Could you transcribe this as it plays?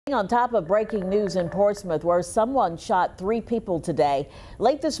On top of breaking news in Portsmouth, where someone shot 3 people today.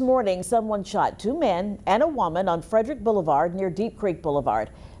 Late this morning, someone shot 2 men and a woman on Frederick Boulevard near Deep Creek Boulevard.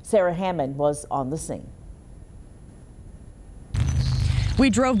 Sarah Hammond was on the scene. We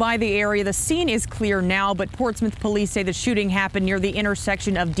drove by the area. The scene is clear now, but Portsmouth police say the shooting happened near the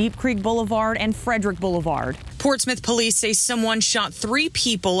intersection of Deep Creek Boulevard and Frederick Boulevard. Portsmouth police say someone shot 3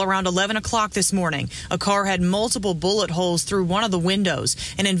 people around 11 o'clock this morning. A car had multiple bullet holes through one of the windows.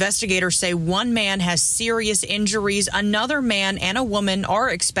 And investigators say one man has serious injuries. Another man and a woman are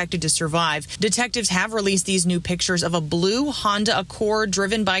expected to survive. Detectives have released these new pictures of a blue Honda Accord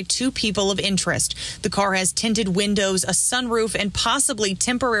driven by 2 people of interest. The car has tinted windows, a sunroof, and possibly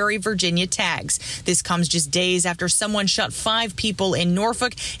temporary Virginia tags. This comes just days after someone shot 5 people in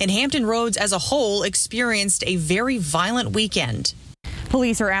Norfolk, and Hampton Roads as a whole experienced a very violent weekend.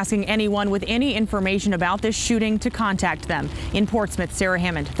 Police are asking anyone with any information about this shooting to contact them. In Portsmouth, Sarah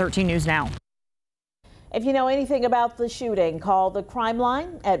Hammond, 13 News Now. If you know anything about the shooting, call the crime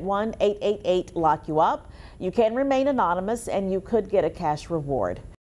line at 1-888-LOCK-YOU-UP. You can remain anonymous and you could get a cash reward.